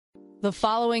The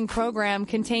following program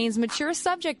contains mature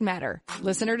subject matter.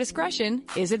 Listener discretion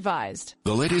is advised.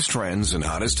 The latest trends and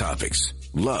hottest topics,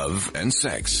 love and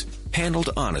sex, handled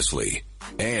honestly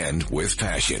and with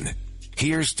passion.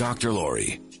 Here's Dr.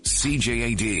 Lori,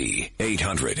 CJAD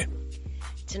 800.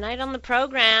 Tonight on the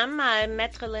program,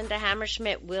 Maître Linda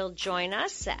Hammerschmidt will join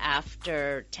us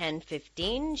after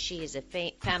 10:15. She is a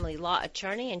family law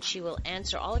attorney, and she will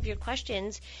answer all of your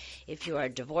questions if you are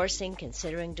divorcing,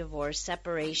 considering divorce,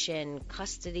 separation,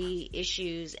 custody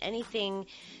issues, anything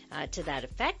to that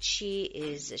effect.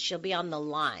 She'll be on the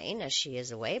line as she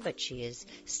is away, but she is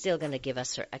still going to give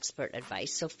us her expert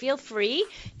advice. So feel free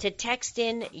to text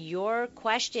in your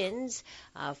questions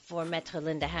for Maître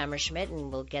Linda Hammerschmidt,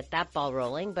 and we'll get that ball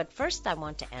rolling. But first, I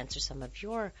want to answer some of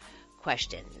your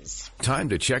questions. Time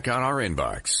to check out our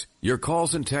inbox. Your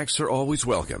calls and texts are always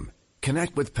welcome.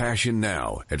 Connect with Passion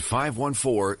now at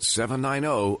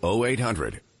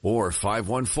 514-790-0800 or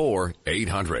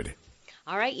 514-800.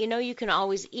 All right, you can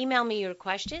always email me your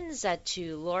questions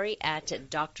to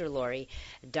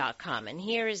Lori@drlori.com. And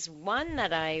here is one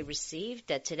that I received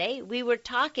today. We were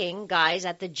talking, guys,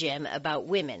 at the gym about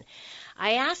women.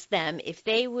 I asked them if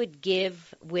they would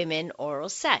give women oral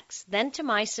sex. Then, to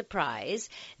my surprise,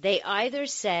 they either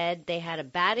said they had a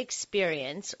bad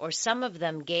experience or some of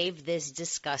them gave this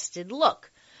disgusted look.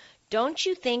 Don't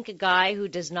you think a guy who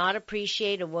does not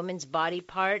appreciate a woman's body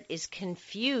part is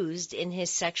confused in his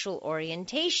sexual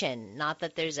orientation? Not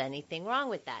that there's anything wrong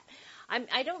with that.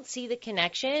 I don't see the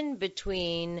connection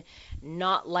between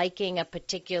not liking a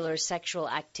particular sexual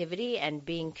activity and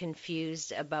being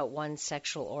confused about one's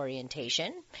sexual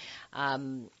orientation.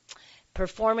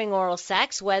 Performing oral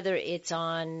sex, whether it's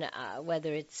on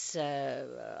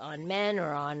men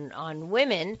or on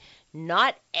women,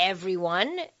 not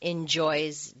everyone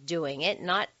enjoys doing it.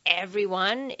 Not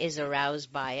everyone is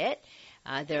aroused by it.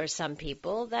 There are some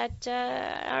people that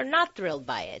are not thrilled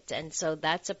by it, and so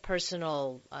that's a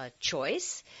personal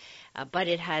choice, but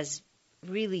it has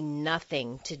really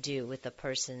nothing to do with the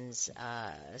person's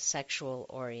sexual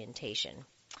orientation.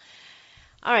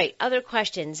 All right, other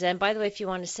questions. And by the way, if you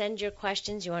want to send your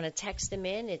questions, you want to text them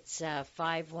in, it's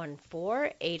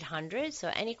 514-800. So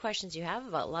any questions you have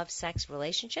about love, sex,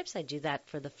 relationships, I do that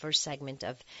for the first segment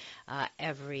of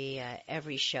every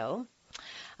show.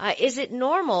 Is it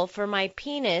normal for my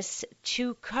penis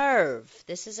to curve?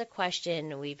 This is a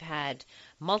question we've had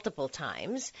multiple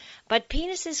times. But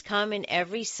penises come in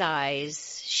every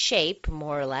size, shape,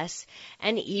 more or less,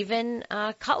 and even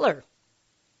color.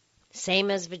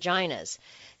 Same as vaginas.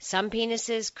 Some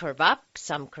penises curve up,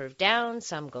 some curve down,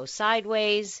 some go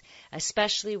sideways,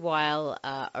 especially while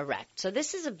erect. So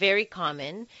this is a very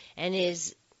common and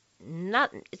it's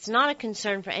not a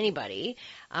concern for anybody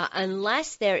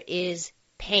unless there is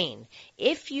pain.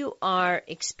 If you are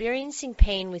experiencing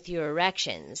pain with your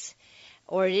erections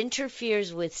or it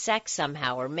interferes with sex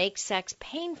somehow or makes sex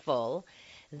painful,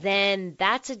 then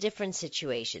that's a different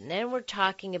situation. Then we're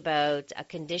talking about a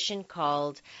condition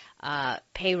called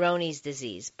Peyronie's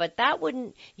disease. But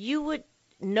you would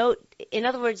note, in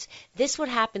other words, this would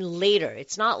happen later.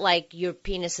 It's not like your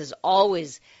penis has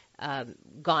always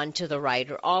gone to the right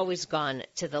or always gone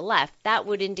to the left. That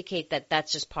would indicate that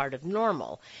that's just part of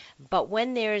normal. But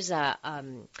when there's a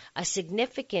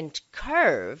significant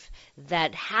curve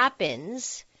that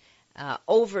happens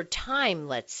over time,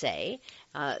 let's say,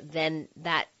 then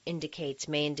that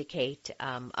may indicate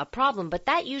a problem. But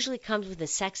that usually comes with a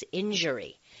sex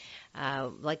injury,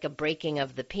 like a breaking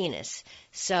of the penis.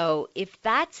 So if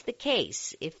that's the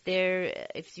case, if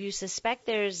you suspect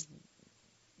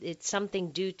it's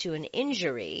something due to an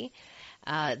injury,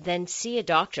 then see a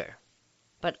doctor.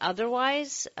 But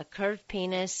otherwise, a curved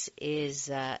penis is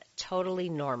totally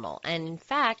normal. And in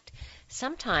fact,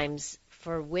 sometimes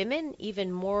for women,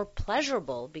 even more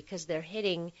pleasurable because they're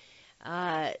hitting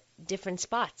different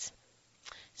spots.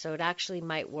 So it actually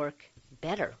might work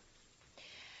better.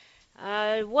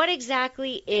 What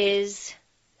exactly is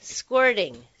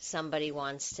squirting? Somebody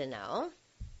wants to know.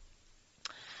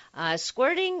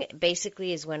 Squirting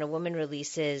basically is when a woman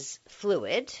releases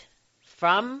fluid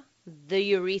from the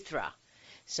urethra.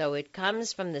 So it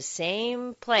comes from the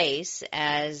same place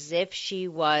as if she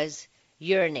was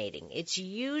urinating. It's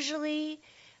usually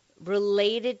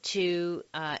related to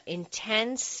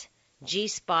intense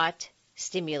G-spot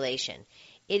stimulation.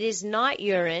 It is not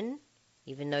urine,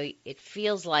 even though it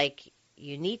feels like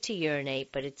you need to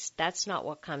urinate, but that's not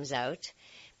what comes out.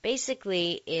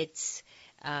 Basically, it's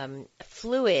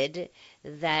fluid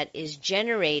that is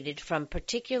generated from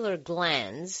particular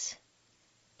glands,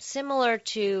 similar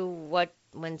to what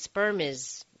when sperm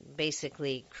is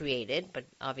basically created, but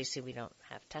obviously we don't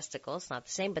have testicles, not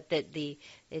the same, but the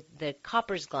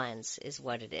Copper's glands is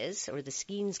what it is, or the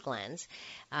Skene's glands.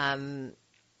 And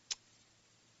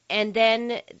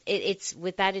then it's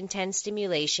with that intense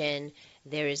stimulation,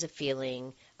 there is a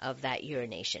feeling of that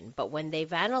urination. But when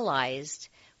they've analyzed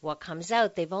what comes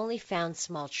out, they've only found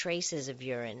small traces of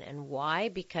urine. And why?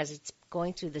 Because it's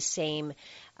going through the same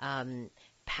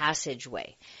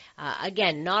passageway.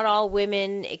 Again, not all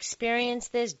women experience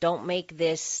this. Don't make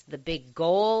this the big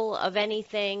goal of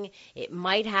anything. It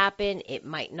might happen. It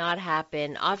might not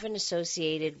happen. Often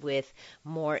associated with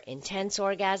more intense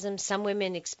orgasms. Some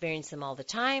women experience them all the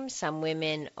time. Some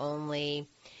women only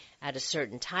at a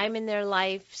certain time in their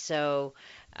life. So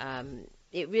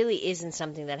it really isn't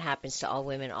something that happens to all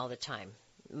women all the time,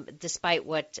 despite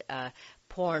what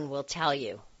porn will tell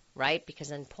you, right?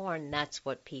 Because in porn, that's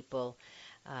what people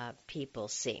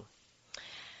see.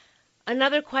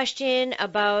 Another question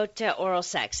about oral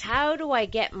sex. How do I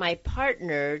get my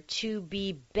partner to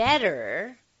be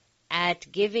better at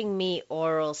giving me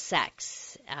oral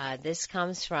sex? This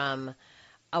comes from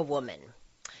a woman.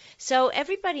 So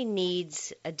everybody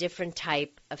needs a different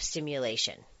type of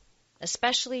stimulation,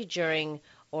 especially during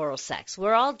oral sex.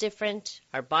 We're all different.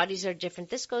 Our bodies are different.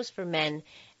 This goes for men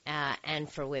and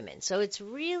for women. So it's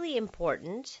really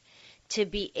important to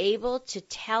be able to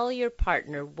tell your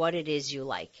partner what it is you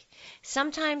like.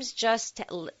 Sometimes just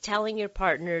telling your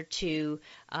partner to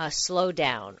slow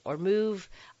down or move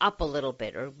up a little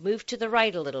bit or move to the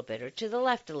right a little bit or to the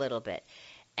left a little bit.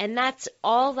 And that's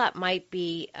all that might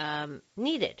be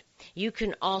needed. You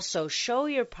can also show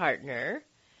your partner,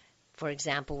 for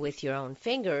example, with your own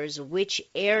fingers, which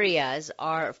areas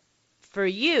are for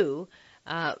you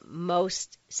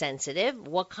most sensitive,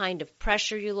 what kind of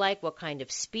pressure you like, what kind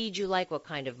of speed you like, what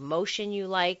kind of motion you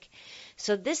like.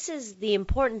 So this is the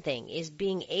important thing, is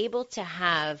being able to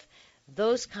have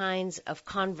those kinds of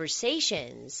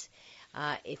conversations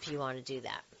if you want to do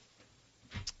that.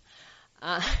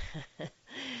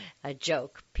 A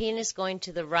joke. Penis going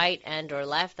to the right and or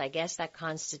left, I guess that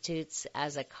constitutes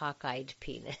as a cockeyed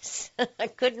penis. I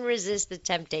couldn't resist the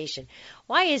temptation.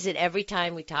 Why is it every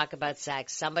time we talk about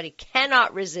sex, somebody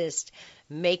cannot resist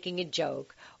making a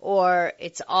joke, or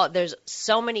there's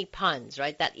so many puns,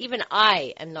 right, that even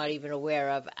I am not even aware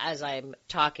of as I'm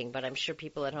talking, but I'm sure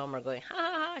people at home are going, ha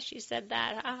ha ha, she said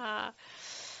that, ha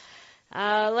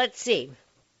ha. Let's see.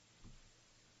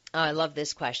 Oh, I love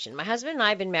this question. My husband and I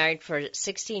have been married for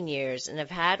 16 years and have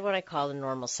had what I call a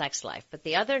normal sex life. But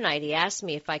the other night he asked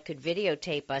me if I could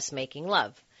videotape us making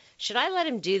love. Should I let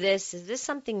him do this? Is this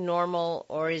something normal,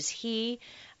 or is he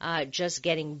just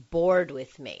getting bored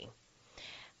with me?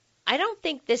 I don't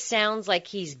think this sounds like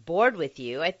he's bored with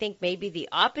you. I think maybe the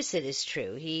opposite is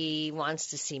true. He wants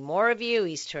to see more of you.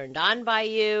 He's turned on by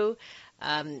you.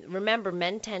 Remember,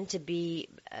 men tend to be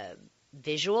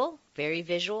visual, very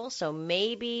visual, so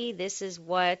maybe this is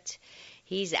what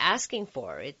he's asking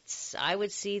for. I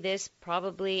would see this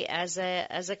probably as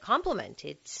a compliment.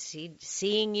 It's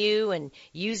seeing you and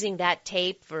using that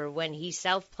tape for when he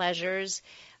self-pleasures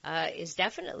is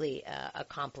definitely a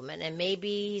compliment, and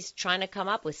maybe he's trying to come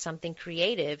up with something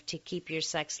creative to keep your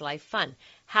sex life fun.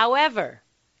 However,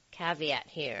 caveat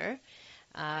here,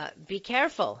 be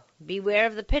careful. Beware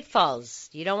of the pitfalls.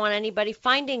 You don't want anybody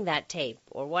finding that tape,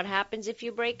 or what happens if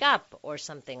you break up or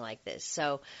something like this.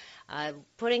 So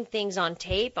putting things on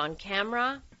tape, on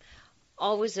camera,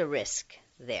 always a risk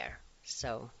there.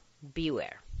 So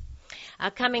beware.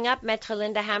 Coming up, Maître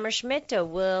Linda Hammerschmidt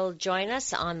will join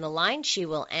us on the line. She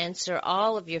will answer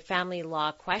all of your family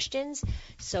law questions.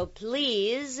 So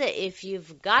please, if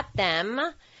you've got them,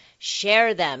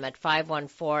 share them at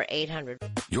 514-800.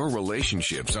 Your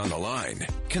relationship's on the line.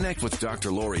 Connect with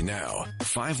Dr. Lori now.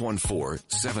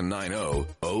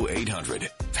 514-790-0800.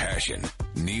 Passion.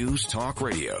 News Talk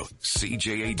Radio.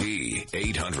 CJAD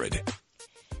 800.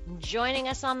 Joining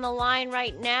us on the line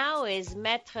right now is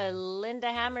Maître Linda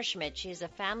Hammerschmidt. She's a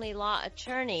family law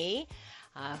attorney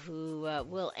who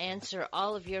will answer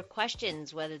all of your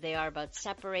questions, whether they are about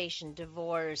separation,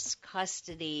 divorce,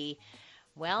 custody.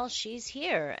 Well, she's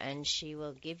here, and she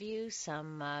will give you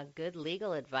some good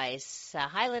legal advice.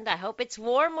 Hi, Linda. I hope it's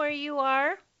warm where you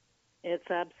are.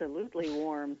 It's absolutely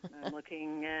warm.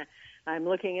 I'm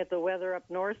looking at the weather up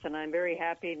north, and I'm very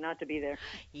happy not to be there.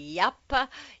 Yup.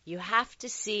 You have to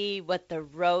see what the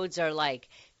roads are like.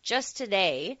 Just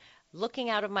today, looking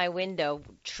out of my window,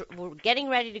 we're getting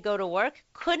ready to go to work,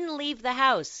 couldn't leave the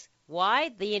house. Why?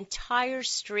 The entire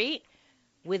street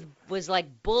was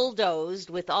like bulldozed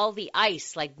with all the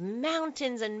ice, like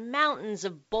mountains and mountains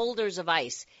of boulders of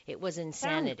ice. It was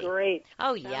insanity. Sounds great.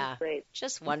 Oh Sounds yeah, great.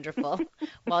 just wonderful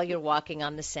while you're walking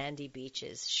on the sandy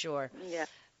beaches. Sure. Yeah.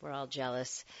 We're all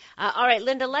jealous. All right,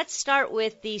 Linda, let's start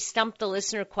with the Stump the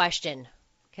Listener question.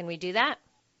 Can we do that?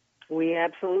 We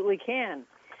absolutely can.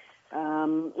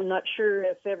 I'm not sure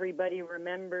if everybody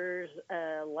remembers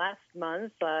last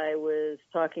month I was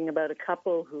talking about a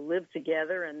couple who live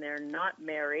together and they're not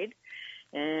married.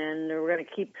 And we're going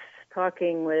to keep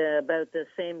talking about the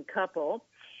same couple.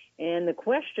 And the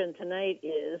question tonight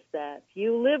is that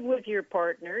you live with your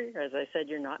partner, as I said,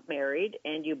 you're not married,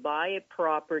 and you buy a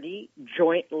property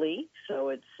jointly, so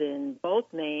it's in both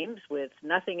names with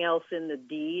nothing else in the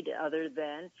deed other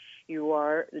than you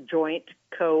are joint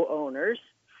co-owners.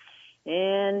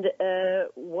 And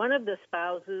one of the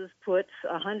spouses puts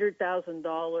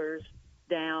 $100,000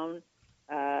 down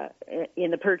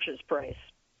in the purchase price.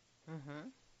 Mm-hmm.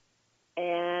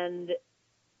 And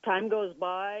time goes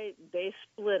by, they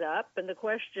split up, and the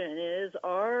question is,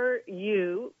 are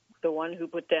you, the one who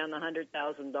put down the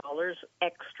 $100,000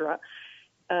 extra,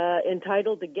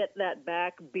 entitled to get that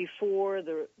back before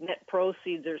the net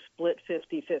proceeds are split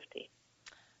 50-50?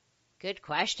 Good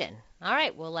question. All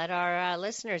right, we'll let our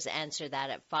listeners answer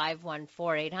that at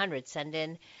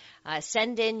 514-800.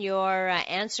 Send in your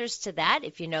answers to that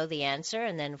if you know the answer,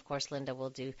 and then, of course, Linda will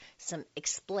do some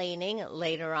explaining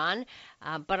later on,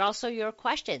 but also your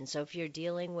questions. So if you're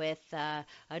dealing with a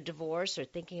divorce or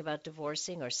thinking about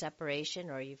divorcing or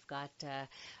separation, or you've got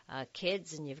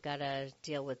kids and you've got to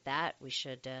deal with that,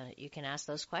 you can ask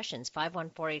those questions.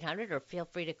 514-800, or feel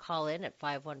free to call in at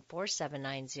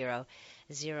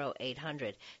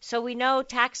 514-790-0800. So we know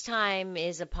tax time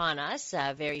is upon us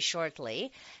very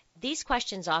shortly. These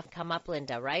questions often come up,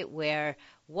 Linda, right? Where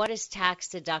what is tax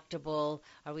deductible?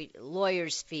 Are we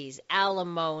lawyers' fees,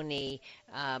 alimony?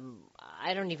 I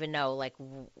don't even know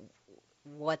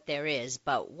what there is,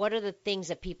 but what are the things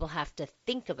that people have to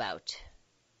think about?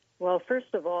 Well,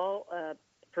 first of all,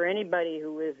 for anybody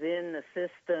who is in the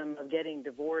system of getting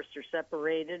divorced or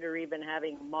separated or even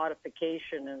having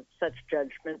modification of such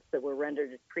judgments that were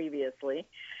rendered previously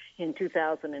in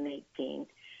 2018,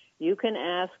 you can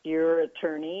ask your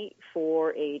attorney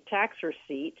for a tax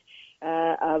receipt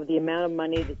of the amount of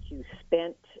money that you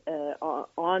spent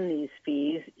on these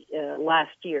fees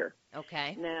last year.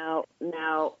 Okay. Now,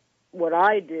 what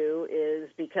I do is,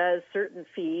 because certain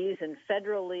fees, and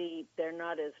federally they're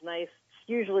not as nice,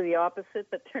 usually the opposite,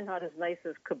 but they're not as nice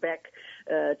as Quebec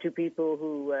to people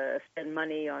who spend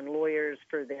money on lawyers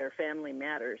for their family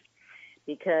matters.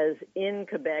 Because in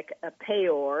Quebec, a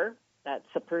payor,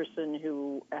 that's a person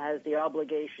who has the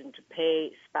obligation to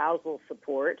pay spousal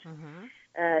support,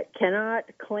 cannot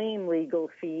claim legal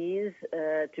fees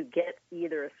to get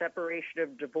either a separation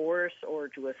of divorce or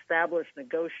to establish,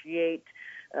 negotiate,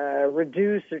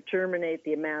 reduce, or terminate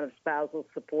the amount of spousal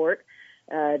support.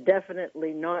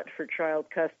 Definitely not for child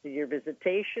custody or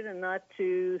visitation, and not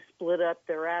to split up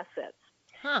their assets.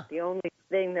 Huh. The only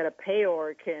thing that a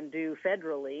payor can do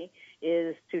federally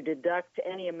is to deduct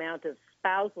any amount of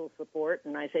spousal support,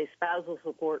 and I say spousal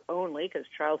support only because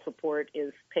child support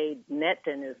is paid net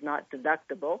and is not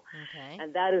deductible. Okay.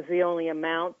 And that is the only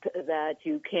amount that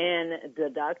you can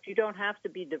deduct. You don't have to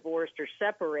be divorced or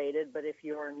separated, but if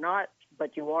you are not,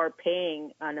 but you are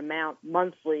paying an amount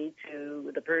monthly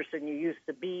to the person you used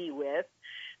to be with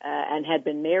and had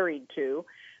been married to,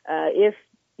 if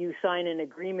you sign an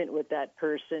agreement with that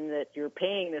person that you're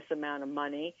paying this amount of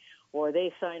money, or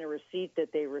they sign a receipt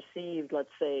that they received,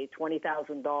 let's say,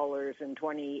 $20,000 in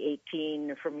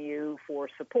 2018 from you for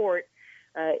support,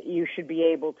 you should be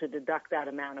able to deduct that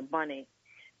amount of money.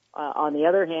 On the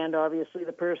other hand, obviously,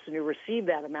 the person who received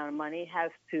that amount of money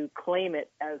has to claim it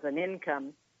as an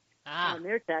income on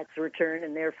their tax return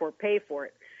and therefore pay for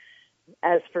it.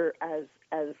 As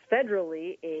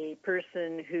federally, a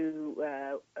person who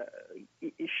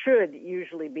should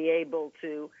usually be able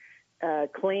to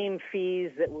claim fees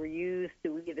that were used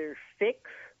to either fix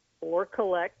or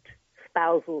collect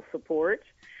spousal support,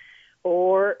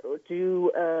 or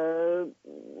to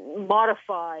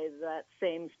modify that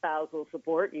same spousal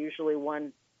support, usually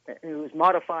one who's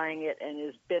modifying it and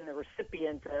has been the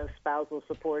recipient of spousal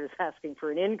support is asking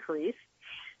for an increase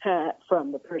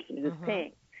from the person who's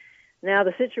paying. Now,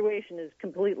 the situation is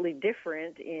completely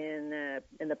different in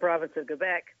the province of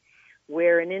Quebec,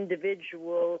 where an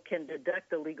individual can deduct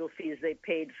the legal fees they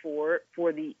paid for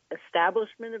the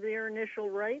establishment of their initial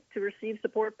right to receive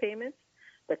support payments,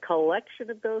 the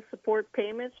collection of those support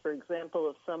payments. For example,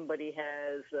 if somebody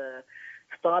has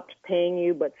stopped paying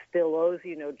you but still owes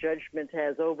you, judgment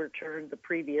has overturned the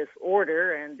previous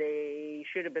order and they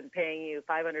should have been paying you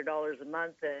 $500 a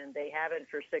month and they haven't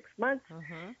for 6 months,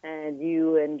 and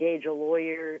you engage a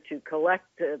lawyer to collect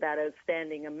that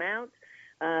outstanding amount,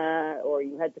 or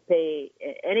you had to pay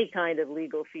any kind of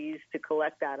legal fees to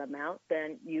collect that amount,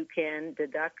 then you can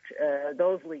deduct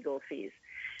those legal fees.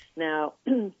 Now,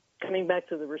 coming back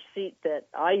to the receipt that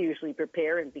I usually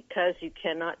prepare, and because you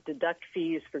cannot deduct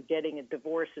fees for getting a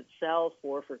divorce itself,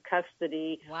 or for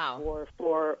custody, or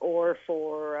for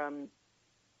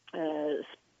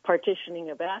partitioning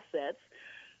of assets,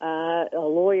 a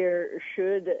lawyer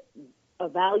should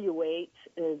evaluate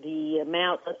the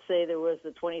amount. Let's say there was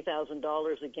the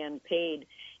 $20,000 again paid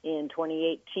in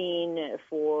 2018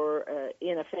 for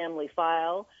in a family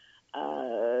file.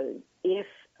 If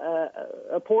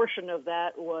a portion of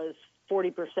that was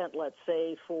 40%, let's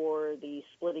say, for the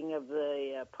splitting of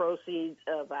the proceeds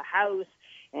of a house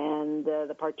and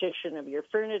the partition of your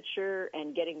furniture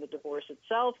and getting the divorce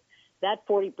itself, that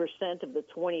 40% of the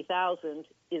 $20,000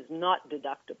 is not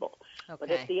deductible. Okay.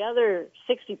 But if the other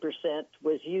 60%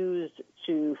 was used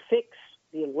to fix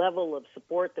the level of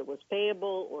support that was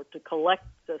payable, or to collect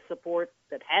the support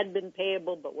that had been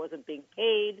payable but wasn't being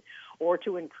paid, or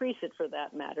to increase it for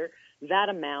that matter, that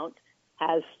amount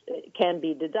can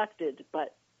be deducted.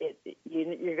 But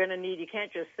you're going to need, you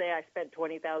can't just say I spent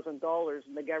 $20,000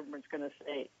 and the government's going to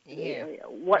say,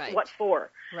 what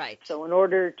for? Right. So in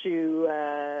order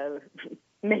to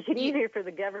make it easier for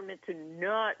the government to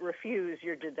not refuse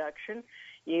your deduction,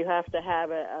 you have to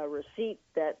have a receipt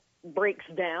that breaks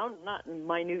down, not in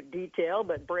minute detail,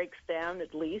 but breaks down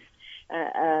at least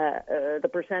the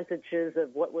percentages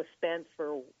of what was spent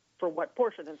for what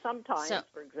portion. And sometimes,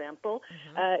 for example,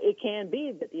 it can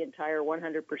be that the entire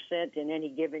 100% in any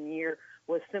given year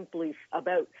was simply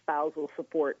about spousal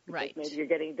support. Right. Maybe you're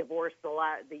getting divorced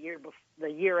the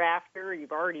year after,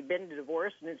 you've already been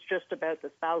divorced, and it's just about the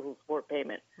spousal support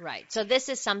payment. Right. So this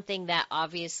is something that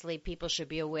obviously people should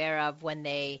be aware of when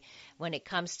it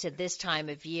comes to this time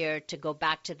of year, to go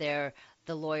back to the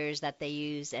lawyers that they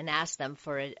use and ask them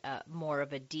for more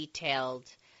of a detailed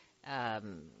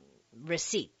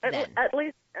receipt then. At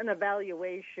least an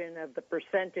evaluation of the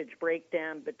percentage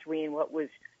breakdown between what was,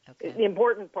 the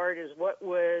important part is what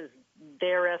was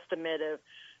their estimate of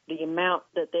the amount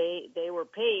that they were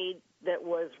paid that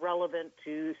was relevant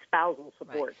to spousal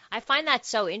support. Right. I find that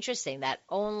so interesting that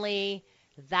only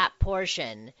that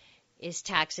portion is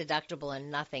tax deductible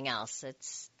and nothing else. It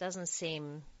doesn't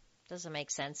make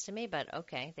sense to me, but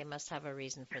okay, they must have a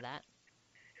reason for that.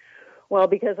 Well,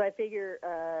 because I figure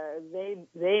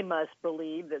they must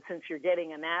believe that since you're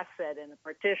getting an asset in a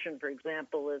partition, for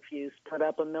example, if you put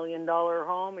up $1 million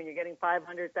home and you're getting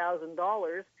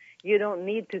 $500,000, you don't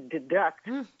need to deduct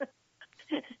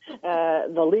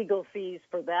the legal fees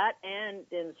for that. And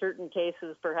in certain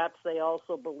cases, perhaps they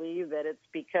also believe that it's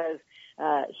because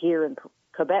here in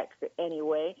Quebec,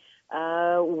 anyway,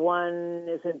 one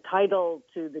is entitled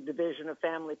to the division of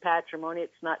family patrimony.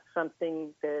 It's not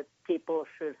something that people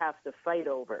should have to fight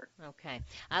over. Okay.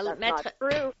 That's not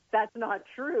true. That's not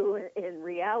true in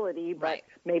reality, but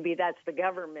maybe that's the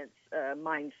government's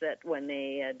mindset when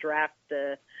they draft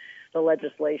the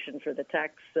legislation for the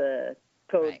tax code.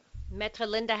 Right. Maître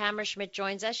Linda Hammerschmidt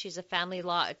joins us. She's a family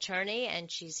law attorney, and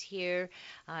she's here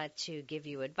to give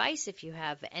you advice if you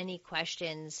have any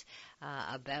questions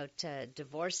about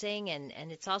divorcing.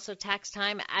 And it's also tax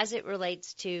time as it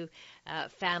relates to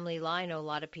family law. I know a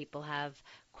lot of people have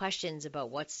questions about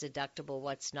what's deductible,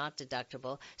 what's not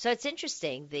deductible. So it's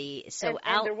interesting.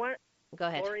 Go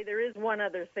ahead. Lori, there is one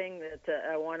other thing that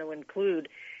I want to include,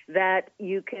 that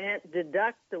you can't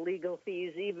deduct the legal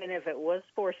fees even if it was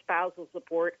for spousal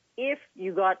support if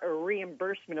you got a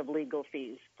reimbursement of legal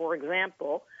fees. For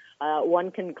example,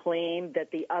 one can claim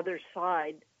that the other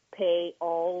side pay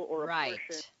all or a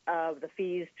portion of the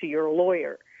fees to your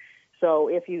lawyer. So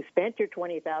if you spent your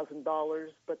 $20,000,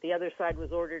 but the other side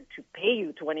was ordered to pay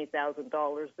you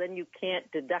 $20,000, then you can't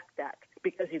deduct that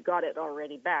because you got it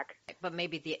already back. But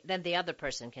maybe then the other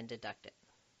person can deduct it.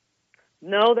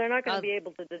 No, they're not going to be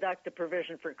able to deduct the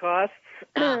provision for costs,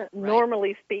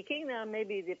 normally speaking. Now,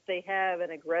 maybe if they have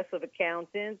an aggressive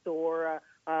accountant or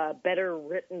a better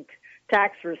written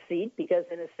tax receipt, because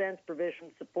in a sense,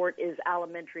 provision support is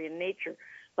alimentary in nature.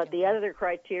 But the other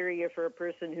criteria for a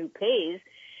person who pays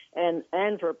and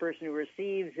for a person who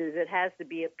receives is it has to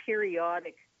be a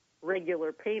periodic,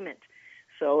 regular payment.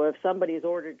 So if somebody is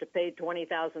ordered to pay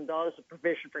 $20,000 of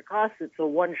provision for costs, it's a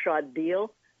one-shot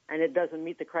deal, and it doesn't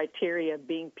meet the criteria of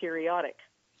being periodic.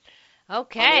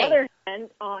 Okay.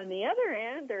 On the other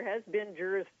hand, there has been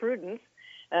jurisprudence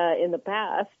in the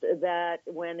past that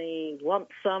when a lump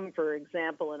sum, for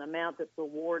example, an amount that's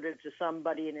awarded to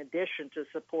somebody in addition to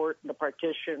support the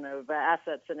partition of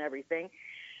assets and everything,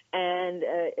 and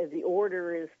the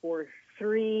order is for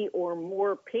 3 or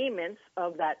more payments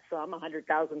of that sum,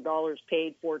 $100,000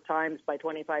 paid 4 times by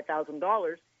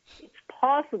 $25,000, it's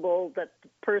possible that the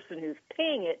person who's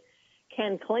paying it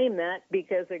can claim that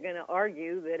because they're going to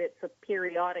argue that it's a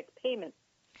periodic payment.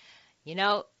 You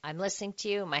know, I'm listening to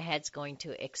you. My head's going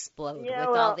to explode with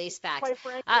well, all these facts. Quite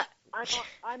frankly,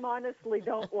 I'm honestly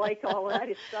don't like all that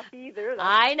stuff either.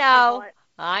 I know.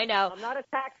 I'm not a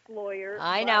tax lawyer.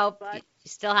 I know. But you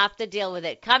still have to deal with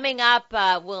it. Coming up,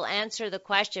 we'll answer the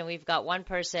question. We've got one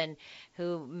person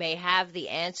who may have the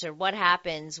answer. What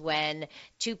happens when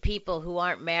 2 people who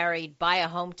aren't married buy a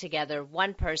home together?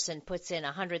 One person puts in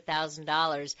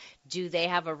 $100,000. Do they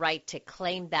have a right to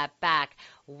claim that back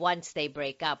once they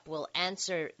break up? We'll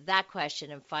answer that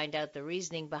question and find out the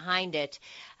reasoning behind it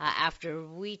after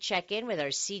we check in with our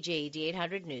CJAD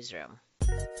 800 newsroom.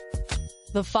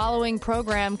 The following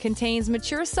program contains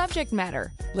mature subject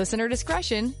matter. Listener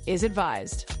discretion is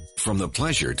advised. From the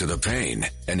pleasure to the pain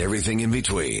and everything in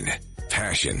between.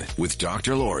 Passion with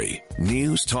Dr. Lori.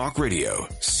 News Talk Radio.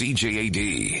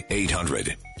 CJAD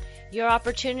 800. Your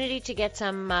opportunity to get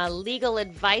some legal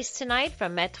advice tonight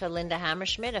from Maître Linda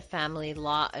Hammerschmidt, a family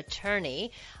law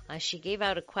attorney. She gave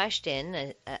out a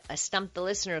question, a Stump the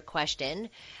Listener question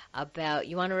about,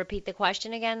 you want to repeat the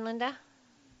question again, Linda?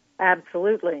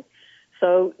 Absolutely.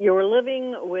 So you're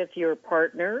living with your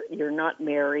partner, you're not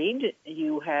married,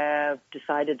 you have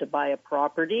decided to buy a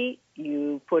property,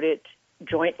 you put it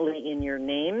jointly in your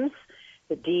names.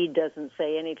 The deed doesn't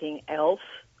say anything else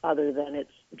other than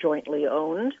it's jointly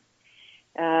owned.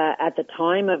 At the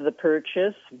time of the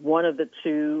purchase, one of the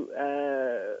 2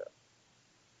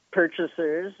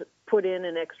 purchasers put in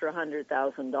an extra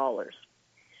 $100,000.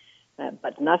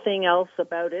 But nothing else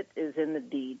about it is in the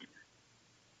deed.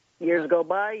 Years go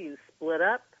by, you split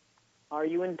up. Are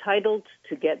you entitled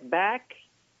to get back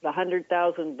the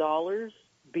 $100,000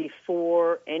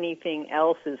 before anything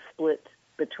else is split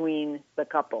between the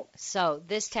couple? So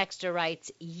this texter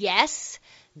writes, yes,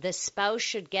 the spouse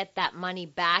should get that money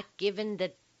back given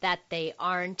that they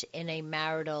aren't in a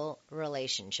marital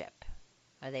relationship.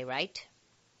 Are they right?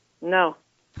 No.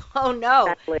 Oh,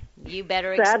 no. Sadly. You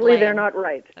better explain. Sadly, they're not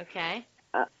right. Okay.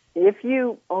 If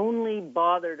you only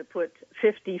bother to put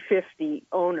 50-50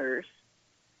 owners,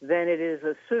 then it is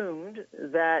assumed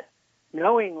that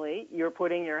knowingly you're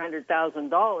putting your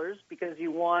 $100,000 because you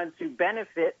want to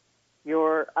benefit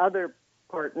your other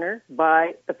partner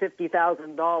by the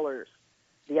 $50,000,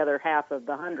 the other half of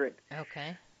the 100.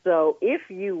 Okay. So if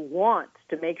you want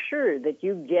to make sure that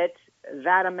you get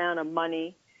that amount of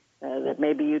money that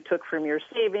maybe you took from your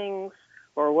savings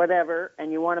or whatever,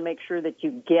 and you want to make sure that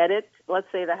you get it. Let's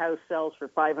say the house sells for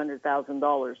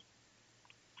 $500,000,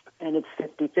 and it's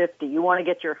 50-50. You want to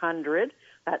get your 100.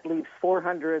 That leaves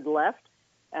 400 left.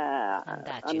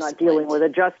 I'm not dealing with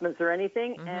adjustments or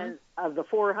anything. Mm-hmm. And of the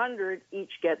 400,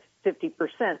 each gets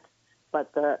 50%,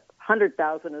 but the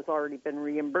 100,000 has already been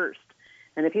reimbursed.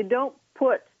 And if you don't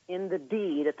put in the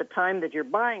deed at the time that you're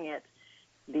buying it,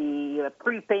 the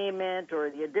prepayment or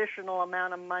the additional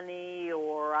amount of money,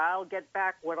 or I'll get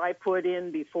back what I put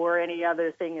in before any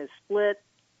other thing is split.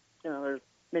 There's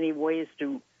many ways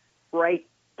to write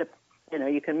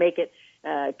you can make it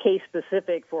case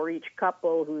specific for each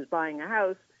couple who's buying a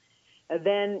house.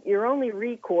 Then your only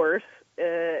recourse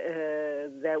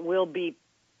that will be,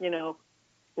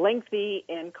 lengthy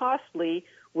and costly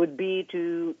would be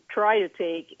to try to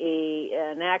take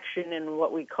an action in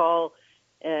what we call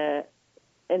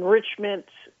enrichment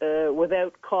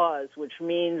without cause, which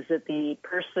means that the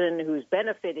person who's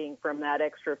benefiting from that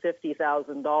extra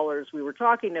 $50,000 we were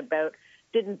talking about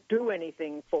didn't do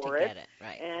anything for it.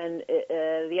 Right. And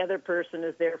the other person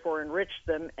has therefore enriched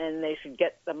them, and they should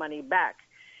get the money back.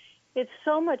 It's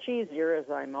so much easier, as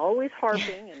I'm always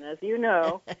harping, and as you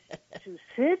know, to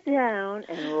sit down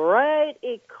and write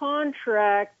a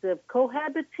contract of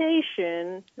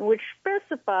cohabitation which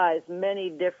specifies many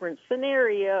different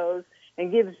scenarios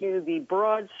and gives you the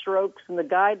broad strokes and the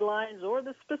guidelines, or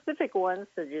the specific ones,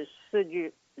 should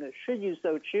you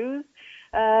so choose,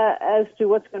 as to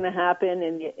what's going to happen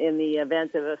in the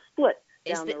event of a split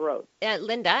down the road.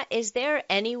 Linda, is there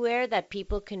anywhere that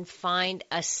people can find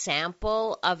a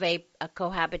sample of a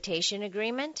cohabitation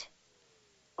agreement?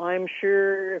 I'm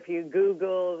sure if you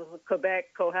Google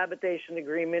Quebec cohabitation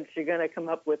agreements, you're going to come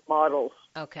up with models.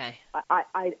 Okay.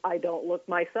 I don't look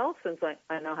myself, since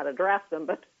I know how to draft them,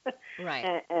 but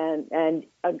Right. And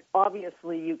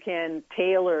obviously you can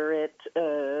tailor it,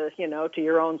 to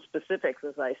your own specifics.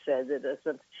 As I said, it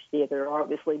isn't either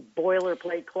obviously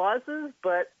boilerplate clauses,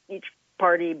 but each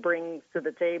party brings to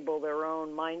the table their own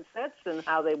mindsets and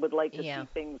how they would like to see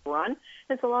things run.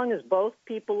 And so long as both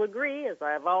people agree, as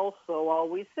I've also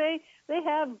always say, they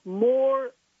have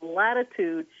more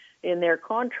latitude in their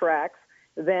contracts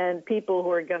than people who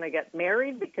are going to get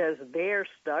married because they're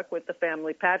stuck with the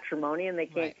family patrimony and they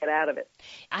can't get out of it.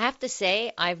 I have to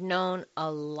say, I've known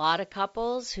a lot of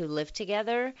couples who live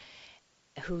together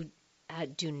who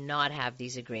do not have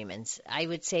these agreements. I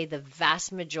would say the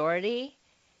vast majority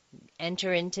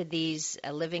enter into these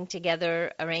living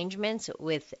together arrangements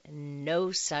with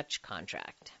no such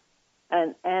contract.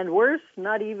 And worse,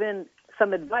 not even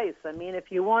some advice. I mean,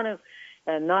 if you want to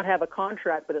not have a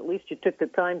contract, but at least you took the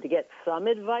time to get some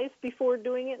advice before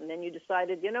doing it, and then you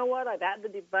decided, you know what, I've had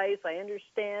the advice, I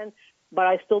understand, but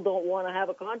I still don't want to have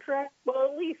a contract, well,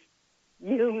 at least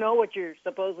you know what you're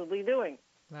supposedly doing.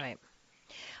 Right.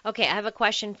 Okay, I have a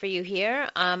question for you here.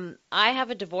 I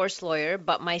have a divorce lawyer,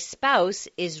 but my spouse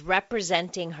is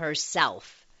representing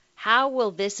herself. How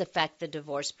will this affect the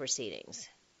divorce proceedings?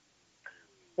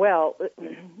 Well,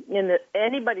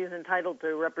 anybody is entitled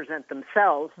to represent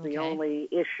themselves. Okay. The only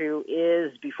issue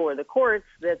is before the courts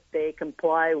that they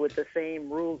comply with the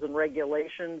same rules and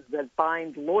regulations that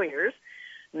bind lawyers.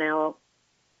 Now,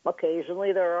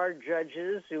 occasionally there are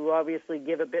judges who obviously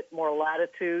give a bit more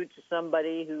latitude to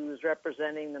somebody who's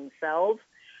representing themselves,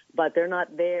 but they're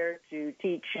not there to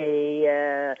teach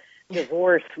a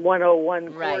divorce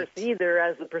 101 course either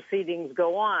as the proceedings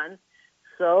go on.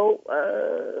 So,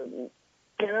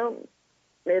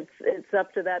 it's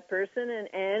up to that person,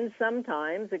 and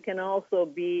sometimes it can also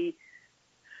be,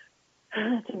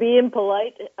 to be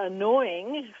impolite,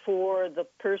 annoying for the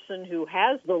person who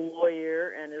has the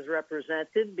lawyer and is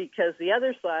represented because the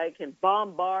other side can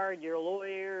bombard your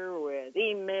lawyer with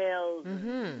emails,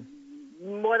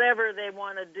 whatever they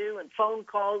want to do, and phone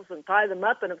calls and tie them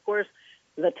up. And, of course,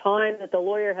 the time that the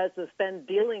lawyer has to spend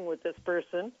dealing with this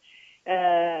person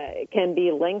can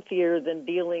be lengthier than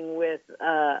dealing with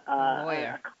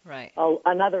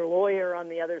another lawyer on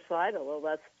the other side, although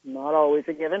that's not always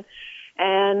a given.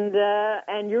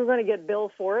 And you're going to get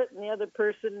billed for it, and the other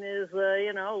person is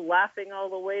laughing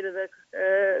all the way to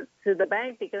the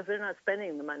bank because they're not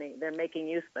spending the money; they're making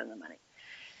you spend the money.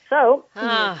 So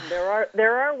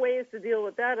there are ways to deal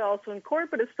with that also in court,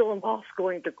 but it still involves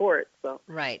going to court. So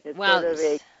it's sort of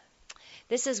a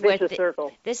This is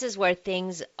where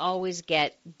things always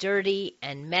get dirty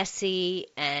and messy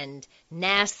and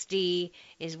nasty.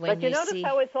 But you notice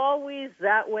how it's always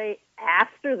that way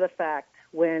after the fact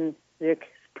when there's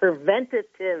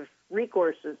preventative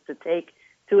recourses to take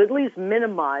to at least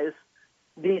minimize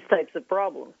these types of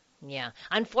problems. Yeah,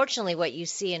 unfortunately, what you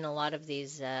see in a lot of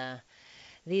these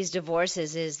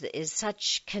divorces is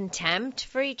such contempt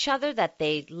for each other that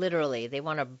they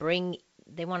want to bring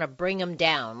them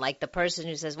down, like the person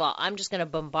who says, well, I'm just going to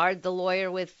bombard the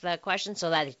lawyer with questions so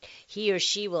that he or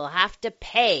she will have to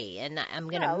pay, and I'm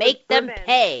going to make them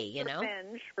pay,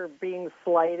 Revenge for being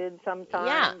slighted sometimes.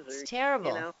 Yeah, it's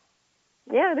terrible.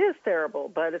 Yeah, it is terrible,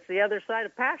 but it's the other side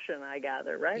of passion, I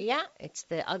gather, right? Yeah, it's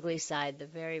the ugly side, the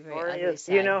very, very ugly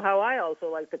side. You know how I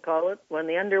also like to call it, when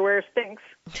the underwear stinks.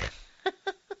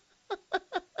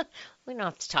 We don't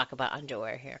have to talk about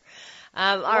underwear here.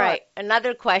 All right,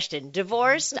 another question.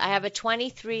 Divorced, I have a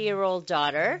 23-year-old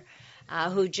daughter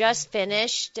who just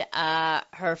finished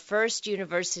her first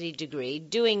university degree,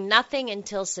 doing nothing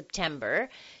until September.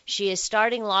 She is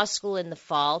starting law school in the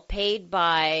fall, paid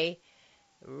by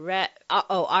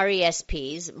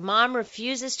RESPs. Mom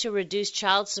refuses to reduce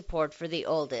child support for the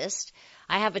oldest.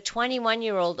 I have a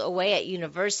 21-year-old away at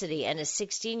university and a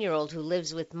 16-year-old who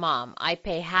lives with mom. I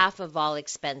pay half of all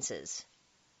expenses.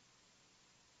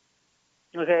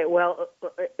 Okay, well,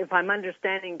 if I'm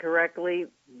understanding correctly,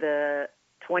 the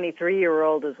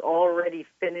 23-year-old has already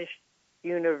finished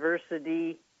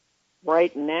university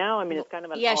right now. I mean, it's kind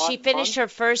of an odd she finished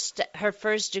month. her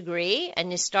first degree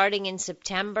and is starting in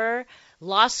September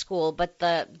law school,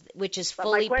 which is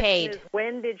fully paid. My question is,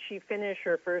 when did she finish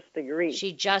her first degree?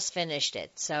 She just finished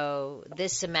it, so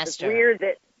this semester. It's weird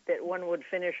that one would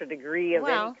finish a degree of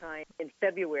any kind in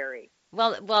February.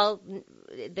 Well,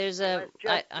 there's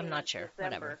I'm not sure. December.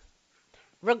 Whatever.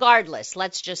 Regardless,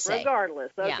 let's just say.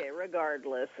 Regardless.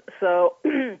 So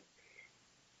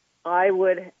I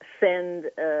would send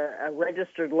a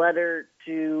registered letter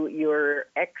to your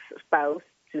ex-spouse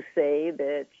to say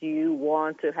that you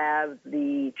want to have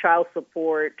the child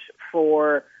support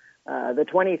for the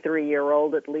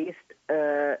 23-year-old at least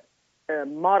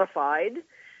modified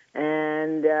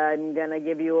and I'm going to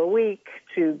give you a week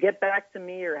to get back to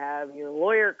me or have your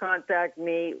lawyer contact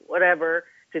me, whatever,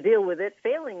 to deal with it,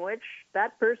 failing which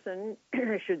that person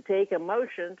should take a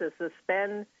motion to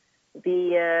suspend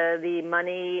the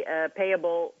money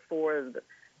payable for the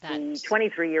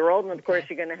 23-year-old. And, of course,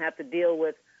 you're going to have to deal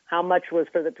with how much was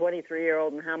for the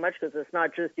 23-year-old and how much, because it's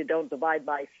not just you don't divide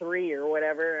by 3 or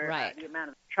whatever, right. The amount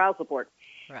of child support.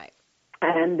 Right.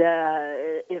 And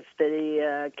if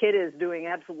the kid is doing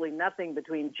absolutely nothing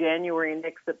between January and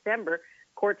next September,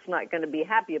 court's not going to be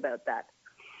happy about that.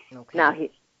 Okay. Now,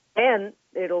 and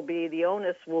it'll be, the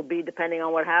onus will be, depending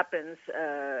on what happens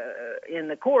in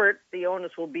the court, the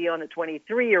onus will be on the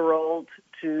 23-year-old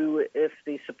to, if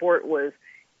the support was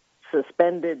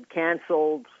suspended,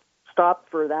 canceled, stopped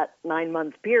for that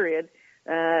 9-month period,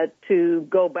 to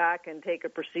go back and take a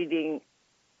proceeding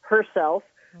herself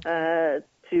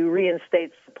to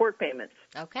reinstate support payments.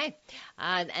 Okay.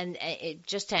 And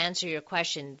just to answer your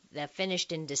question, that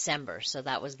finished in December, so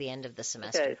that was the end of the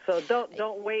semester. Okay, so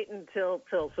don't wait until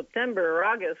September or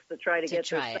August to try to get this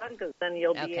done, because then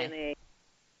you'll be in a...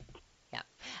 Yeah.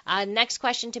 Next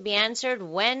question to be answered,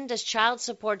 when does child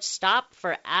support stop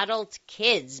for adult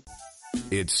kids?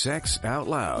 It's Sex Out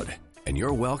Loud, and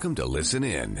you're welcome to listen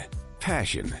in.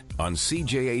 Passion on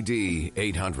CJAD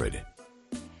 800.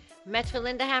 Maître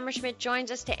Linda Hammerschmidt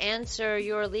joins us to answer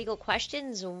your legal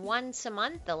questions once a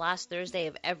month, the last Thursday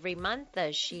of every month.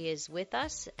 She is with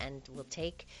us and will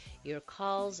take your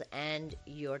calls and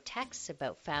your texts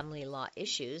about family law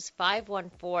issues.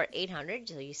 514-800,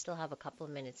 so you still have a couple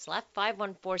of minutes left.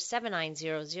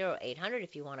 514-790-0800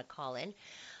 if you want to call in.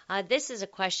 This is a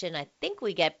question I think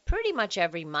we get pretty much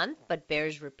every month, but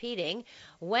bears repeating.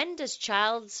 When does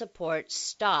child support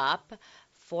stop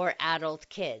for adult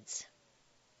kids?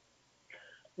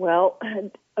 Well,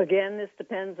 again, this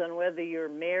depends on whether you're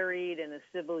married in a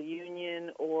civil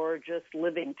union or just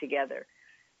living together.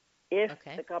 If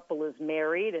the couple is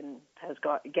married and has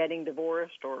getting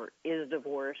divorced or is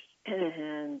divorced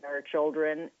and are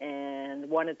children, and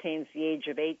one attains the age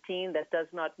of 18, that does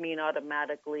not mean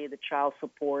automatically the child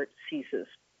support ceases.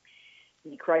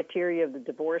 The criteria of the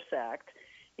Divorce Act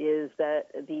is that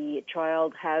the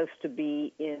child has to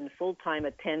be in full-time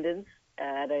attendance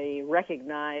at a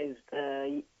recognized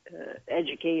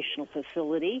educational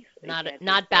facility.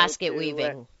 Not basket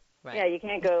weaving. Right. Yeah, you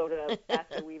can't go to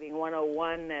Basket Weaving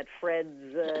 101 at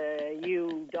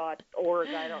fredsu.org,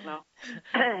 I don't know,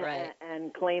 right.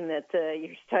 and claim that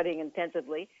you're studying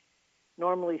intensively.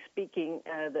 Normally speaking,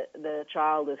 the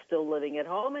child is still living at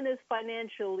home and is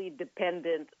financially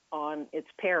dependent on its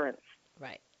parents.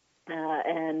 Right.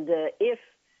 And if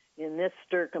in this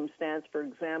circumstance, for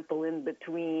example, in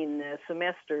between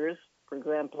semesters, for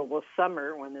example, with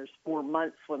summer, when there's 4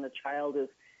 months when the child is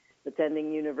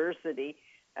attending university,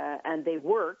 and they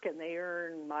work and they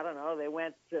earn, I don't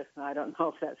know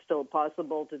if that's still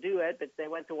possible to do it, but they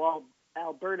went to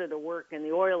Alberta to work in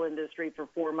the oil industry for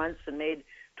 4 months and made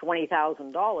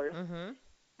 $20,000. Mm-hmm.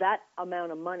 That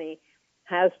amount of money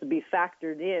has to be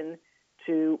factored in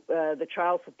to the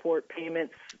child support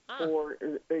payments for,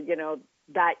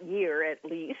 that year at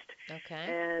least. Okay.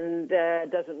 And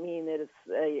doesn't mean that it's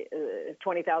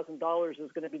 $20,000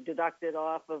 is going to be deducted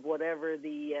off of whatever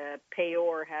the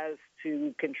payor has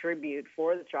to contribute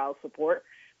for the child support,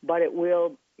 but it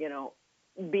will,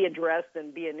 be addressed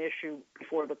and be an issue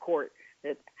before the court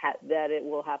that it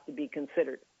will have to be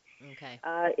considered. Okay.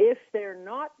 If they're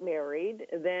not married,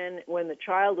 then when the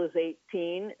child is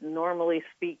 18, normally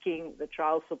speaking, the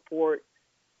child support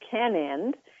can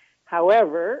end.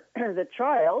 However, the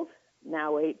child,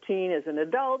 now 18 as an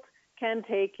adult, can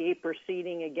take a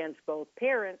proceeding against both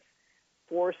parents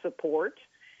for support.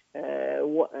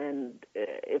 And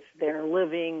if they're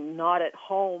living not at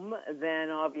home,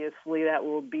 then obviously that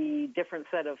will be a different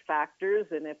set of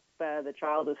factors. And if the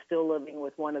child is still living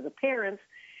with one of the parents,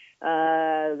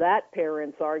 that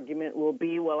parent's argument will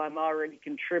be, well, I'm already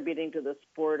contributing to the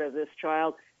support of this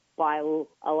child by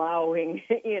allowing,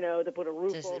 to put a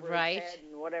roof over his head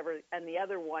and whatever, and the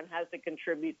other one has to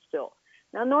contribute still.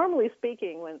 Now, normally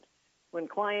speaking, when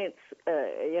clients,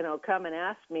 come and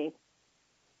ask me,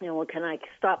 well, can I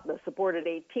stop the support at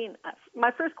 18?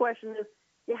 My first question is,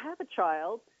 you have a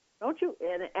child, don't you?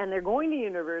 And they're going to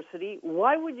university.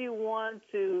 Why would you want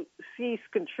to cease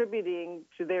contributing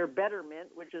to their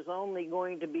betterment, which is only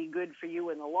going to be good for you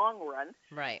in the long run?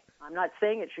 Right. I'm not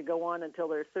saying it should go on until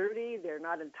they're 30. They're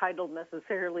not entitled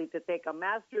necessarily to take a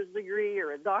master's degree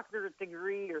or a doctorate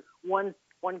degree or one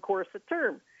course a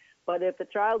term. But if the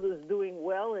child is doing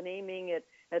well and aiming at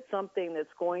something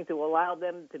that's going to allow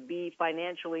them to be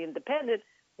financially independent,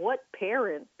 what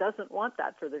parent doesn't want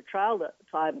that for their child?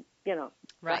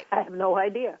 Right. I have no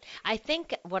idea. I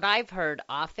think what I've heard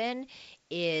often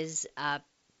is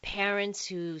parents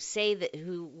who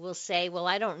will say, "Well,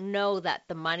 I don't know that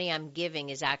the money I'm giving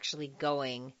is actually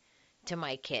going to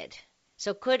my kid."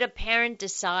 So could a parent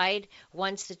decide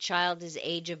once the child is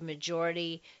age of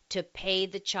majority to pay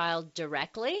the child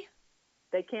directly?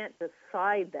 They can't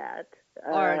decide that.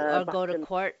 Or go to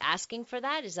court asking for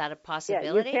that? Is that a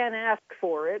possibility? Yeah, you can ask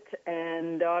for it,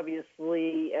 and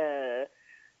obviously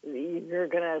you're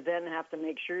going to then have to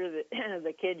make sure that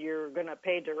the kid you're going to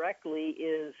pay directly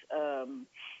is,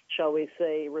 shall we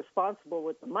say, responsible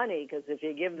with the money. Because if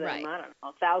you give them, Right. I don't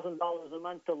know, $1,000 a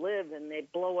month to live, and they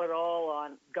blow it all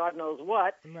on God knows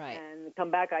what, Right. and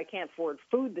come back, I can't afford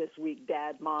food this week,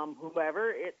 Dad, Mom,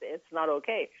 whoever, it's not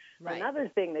okay. Right. Another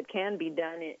thing that can be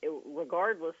done,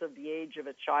 regardless of the age of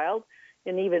a child,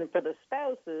 and even for the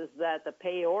spouse, is that the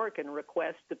payor can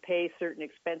request to pay certain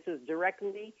expenses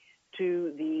directly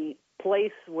to the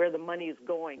place where the money is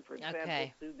going. For example,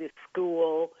 Okay. to the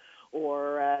school,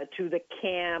 or to the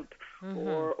camp,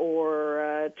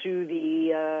 or to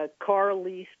the car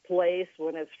lease place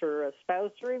when it's for a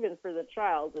spouse, or even for the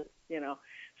child.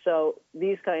 So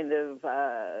these kind of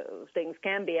things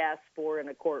can be asked for in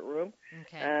a courtroom,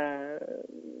 and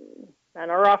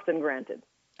are often granted.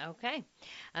 Okay.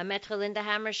 Maître Linda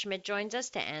Hammerschmidt joins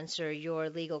us to answer your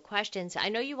legal questions. I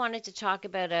know you wanted to talk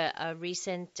about a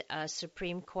recent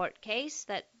Supreme Court case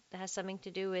that has something to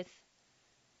do with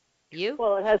you?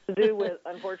 Well, it has to do with,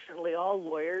 unfortunately, all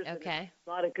lawyers. Okay.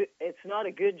 It's not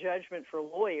a good judgment for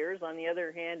lawyers. On the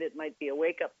other hand, it might be a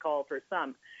wake-up call for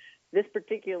some. This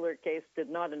particular case did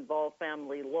not involve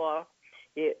family law.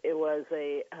 It was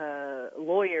a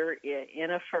lawyer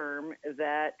in a firm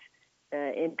that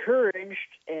encouraged,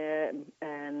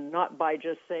 and not by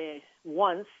just saying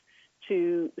once,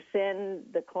 to send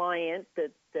the client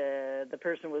that the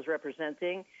person was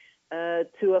representing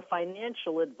to a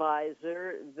financial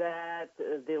advisor that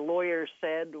the lawyer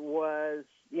said was,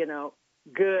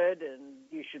 good, and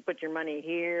you should put your money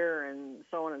here, and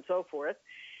so on and so forth.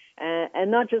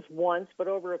 And not just once, but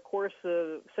over a course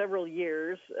of several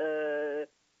years,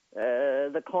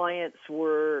 the clients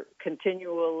were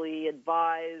continually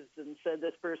advised and said,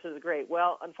 this person is great.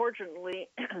 Well, unfortunately,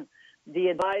 the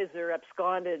advisor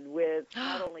absconded with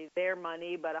not only their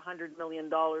money, but $100 million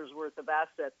worth of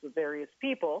assets of various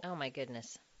people. Oh, my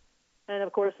goodness. And,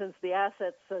 of course, since the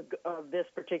assets of this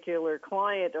particular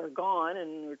client are gone,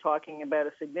 and we're talking about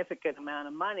a significant amount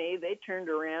of money, they turned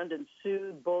around and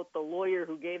sued both the lawyer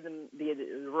who gave them the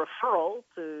referral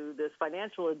to this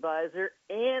financial advisor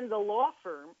and the law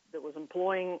firm that was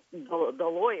employing the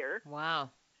lawyer. Wow.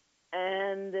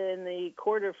 And in the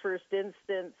court of first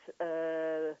instance,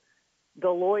 the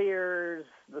lawyers'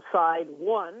 side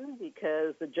won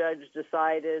because the judge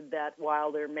decided that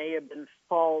while there may have been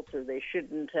fault, or they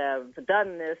shouldn't have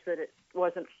done this, that it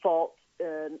wasn't fault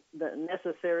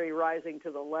necessary rising to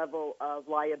the level of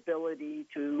liability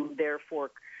to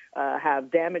therefore have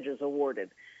damages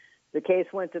awarded. The case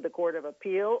went to the Court of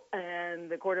Appeal, and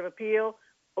the Court of Appeal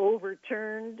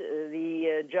overturned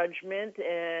the judgment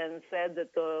and said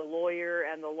that the lawyer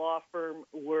and the law firm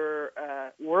were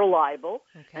liable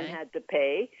and had to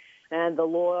pay. And the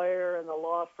lawyer and the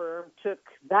law firm took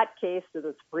that case to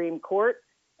the Supreme Court,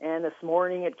 and this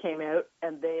morning it came out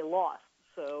and they lost.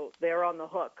 So they're on the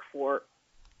hook for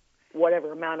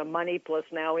whatever amount of money, plus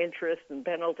now interest and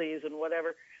penalties and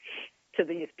whatever, to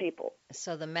these people.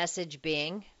 So the message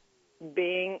being,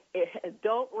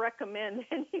 don't recommend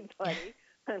anybody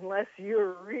unless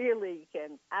you really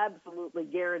can absolutely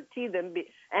guarantee them.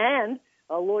 And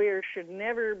a lawyer should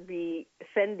never be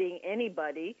sending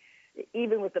anybody,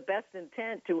 even with the best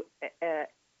intent, to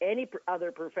any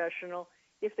other professional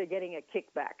if they're getting a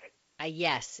kickback.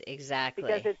 Yes, exactly.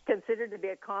 Because it's considered to be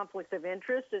a conflict of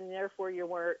interest, and therefore you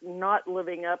were not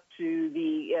living up to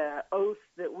the oath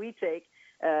that we take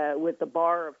with the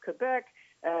Bar of Quebec,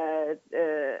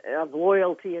 of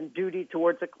loyalty and duty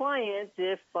towards a client,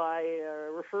 if by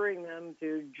referring them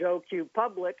to Joe Q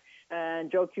Public,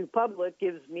 and Joe Q Public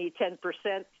gives me 10%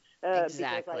 because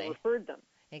I referred them.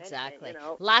 Exactly.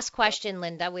 And, last question,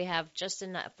 Linda. We have just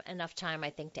enough time,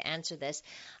 I think, to answer this.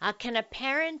 Can a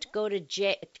parent go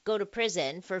to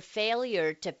prison for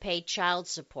failure to pay child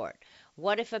support?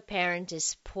 What if a parent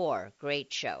is poor?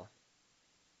 Great show.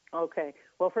 Okay.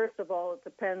 Well, first of all, it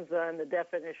depends on the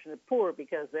definition of poor,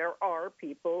 because there are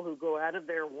people who go out of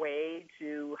their way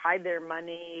to hide their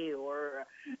money or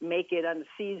make it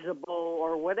unfeasible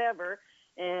or whatever.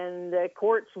 And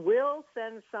courts will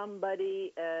send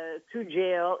somebody to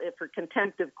jail for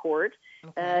contempt of court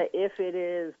if it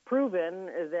is proven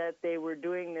that they were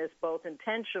doing this both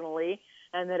intentionally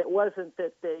and that it wasn't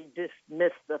that they just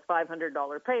missed the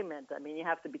 $500 payment. I mean, you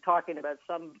have to be talking about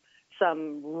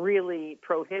some really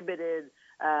prohibited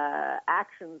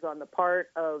actions on the part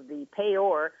of the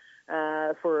payor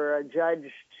for a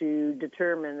judge to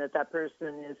determine that that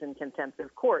person is in contempt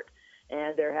of court.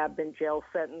 And there have been jail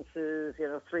sentences,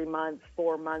 3 months,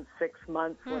 4 months, 6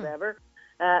 months, whatever.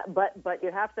 But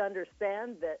you have to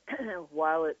understand that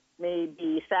while it may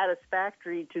be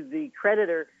satisfactory to the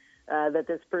creditor that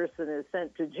this person is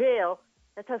sent to jail,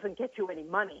 that doesn't get you any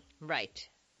money. Right.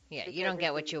 Yeah, you don't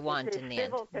get what you want in the end. It's a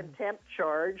civil contempt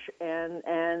charge,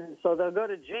 and so they'll go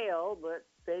to jail, but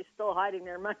they're still hiding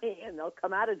their money, and they'll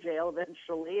come out of jail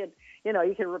eventually. And,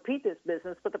 you can repeat this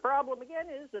business. But the problem, again,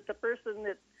 is that the person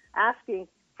that's asking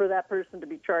for that person to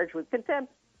be charged with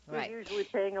contempt is usually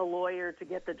paying a lawyer to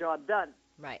get the job done.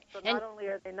 Right. So not only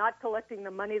are they not collecting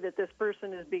the money that this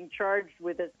person is being charged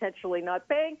with intentionally not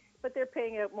paying, but they're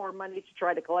paying out more money to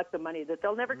try to collect the money that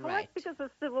they'll never collect because the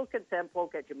civil contempt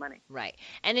won't get you money. Right.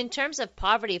 And in terms of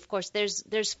poverty, of course,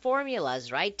 there's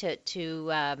formulas, right,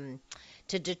 to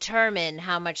determine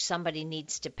how much somebody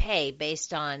needs to pay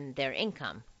based on their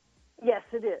income. Yes,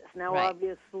 it is. Now,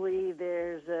 obviously,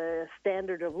 there's a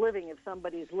standard of living. If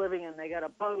somebody's living and they got a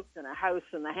boat and a house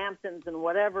in the Hamptons and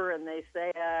whatever, and they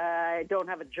say, I don't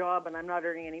have a job and I'm not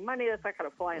earning any money, that's not going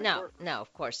to fly in court. No,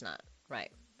 of course not.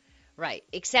 Right.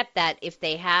 Except that if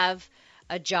they have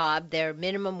a job, their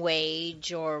minimum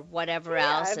wage or whatever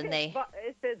else, and if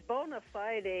it's bona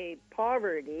fide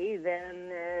poverty, then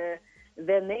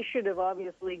they should have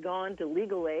obviously gone to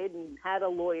legal aid and had a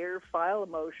lawyer file a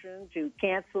motion to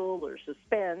cancel or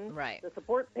suspend the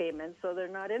support payments so they're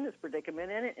not in this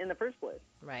predicament in the first place.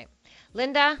 Right.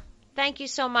 Linda, thank you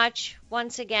so much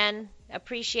once again.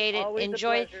 Appreciate it. Always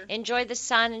Enjoy the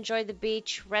sun, enjoy the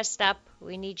beach, rest up.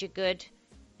 We need you good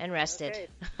and rested. Okay.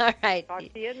 All right.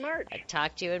 Talk to you in March.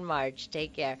 Talk to you in March.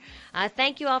 Take care.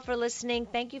 Thank you all for listening.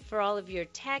 Thank you for all of your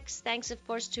texts. Thanks, of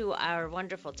course, to our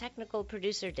wonderful technical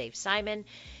producer, Dave Simon.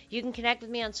 You can connect with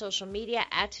me on social media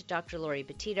at Dr. Lori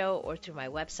Petito or through my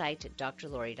website at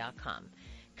drlori.com.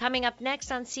 Coming up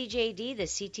next on CJAD, the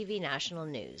CTV National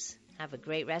News. Have a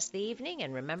great rest of the evening,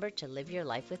 and remember to live your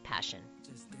life with passion.